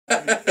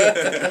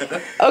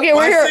Okay,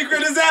 we're My here.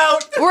 secret is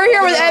out. We're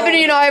here with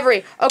Ebony and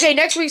Ivory. Okay,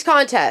 next week's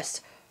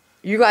contest.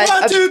 You guys.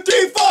 1, 2,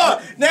 3,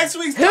 4. Next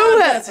week's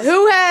contest.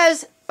 Who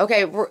has?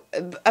 Okay,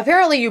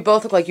 apparently you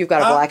both look like you've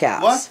got a black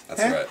ass. What?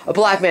 That's right. A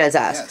black man's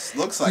ass. Yes,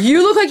 looks like.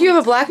 You look like you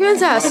have a black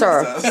man's ass,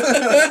 sir. How did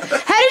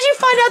you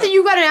find out that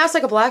you got an ass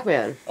like a black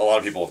man? A lot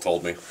of people have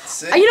told me.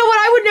 You know what?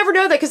 I would never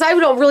know that because I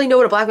don't really know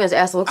what a black man's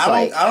ass looks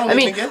like. I don't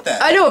even get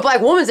that. I know what a black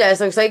woman's ass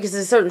looks like because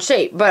it's a certain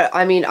shape, but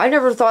I mean, I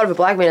never thought of a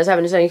black man as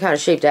having any kind of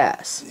shaped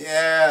ass.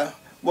 Yeah.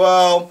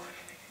 Well,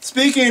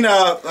 speaking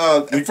from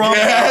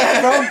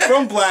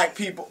black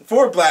people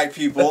for black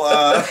people,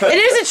 it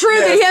isn't true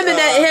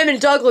that him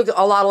and Doug look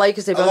a lot alike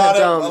because they both have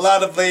domes. A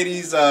lot of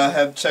ladies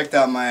have checked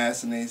out my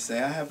ass and they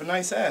say I have a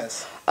nice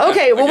ass.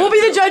 Okay, well, we'll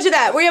be the judge of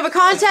that. We have a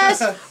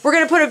contest. We're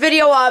going to put a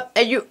video up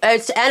and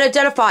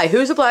identify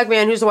who's a black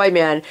man, who's a white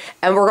man,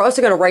 and we're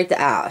also going to rate the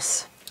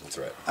ass. That's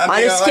right.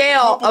 On a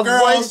scale of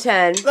 1 to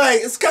 10.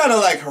 Like, it's kind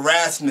of like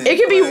harassment. It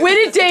can be win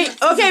a date.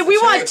 Okay, we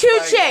want 2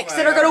 chicks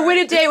that are going to win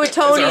a date with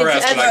Tony. It's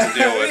harassment I can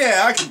deal with.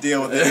 Yeah, I can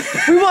deal with it.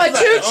 We want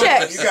 2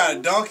 chicks. You got a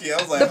donkey. I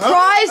was like, The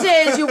prize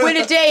is you win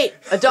a date,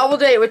 a double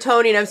date with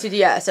Tony and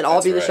MCDS, and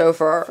I'll be the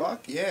chauffeur.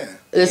 Fuck yeah.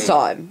 This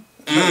time.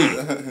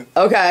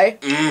 Okay.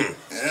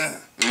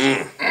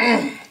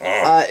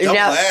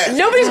 Now,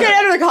 nobody's going to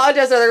enter the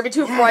contest, or they're going to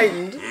be too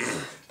frightened.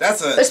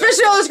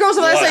 Especially all those girls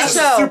from last night's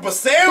show. Super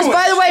sandwich.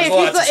 By the way,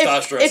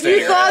 if you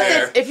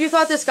you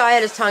thought this guy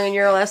had his tongue in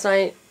your ear last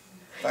night,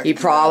 he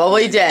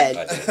probably did.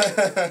 I did.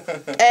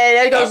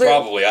 And it goes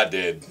I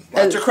did.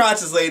 Watch your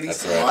crotches,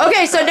 ladies. That's right.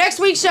 Okay, so next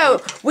week's show,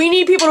 we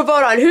need people to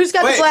vote on who's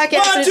got the black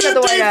ass, who's got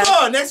the white ass. 1, 2,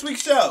 3, 4. Next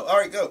week's show. All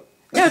right, go.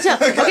 No, tell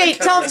them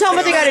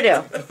what they got to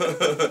do.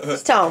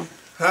 Just tell them.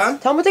 Huh?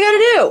 Tell them what they got to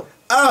do.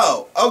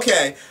 Oh,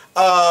 okay.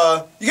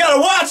 You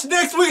gotta watch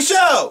next week's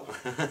show.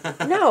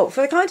 No,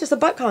 for the contest, the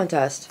butt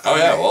contest. Oh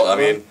yeah, well, I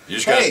mean, you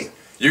just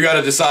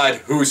gotta decide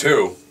who's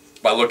who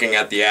by looking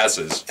at the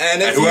asses,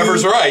 and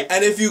whoever's right.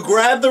 And if you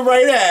grab the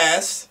right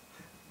ass,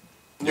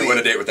 you win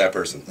a date with that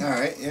person. All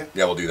right, yeah.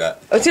 Yeah, we'll do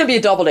that. It's gonna be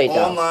a double date,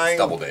 though. Online.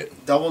 Double date.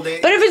 Double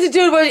date. But if it's a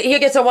dude, he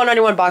gets a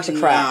 191 box of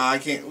crap. Nah, I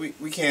can't. We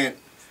can't.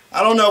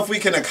 I don't know if we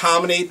can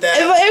accommodate that.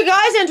 If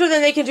guys enter,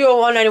 then they can do a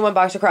 191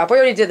 box of crap. We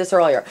already did this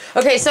earlier.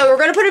 Okay, so we're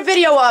gonna put a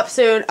video up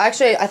soon.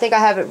 Actually, I think I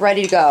have it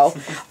ready to go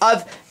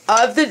of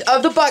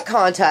the butt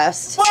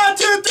contest. 1,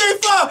 2, 3,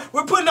 4.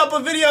 We're putting up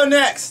a video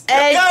next.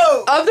 And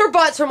go. of their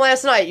butts from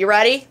last night. You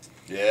ready?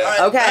 Yeah.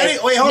 Right, okay. Ready?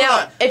 Wait, hold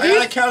on. I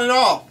gotta count it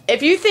all.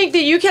 If you think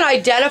that you can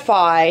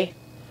identify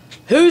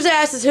whose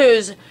ass is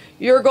whose,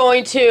 you're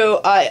going to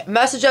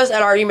message us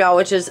at our email,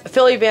 which is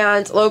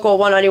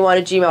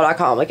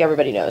phillybandslocal191@gmail.com, like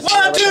everybody knows.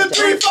 1, 2,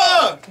 3,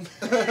 4.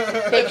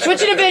 Okay,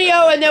 switching to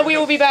video, and then we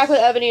will be back with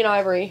Ebony and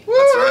Ivory.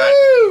 That's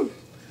right.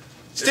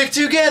 Stick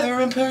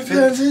together in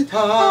perfect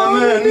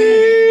harmony.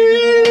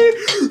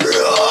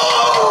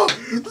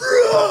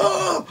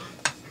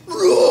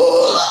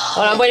 Hold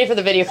on, I'm waiting for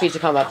the video feed to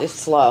come up. It's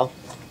slow.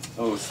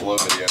 Oh, slow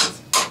videos.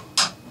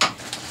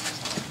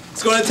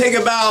 It's gonna take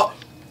about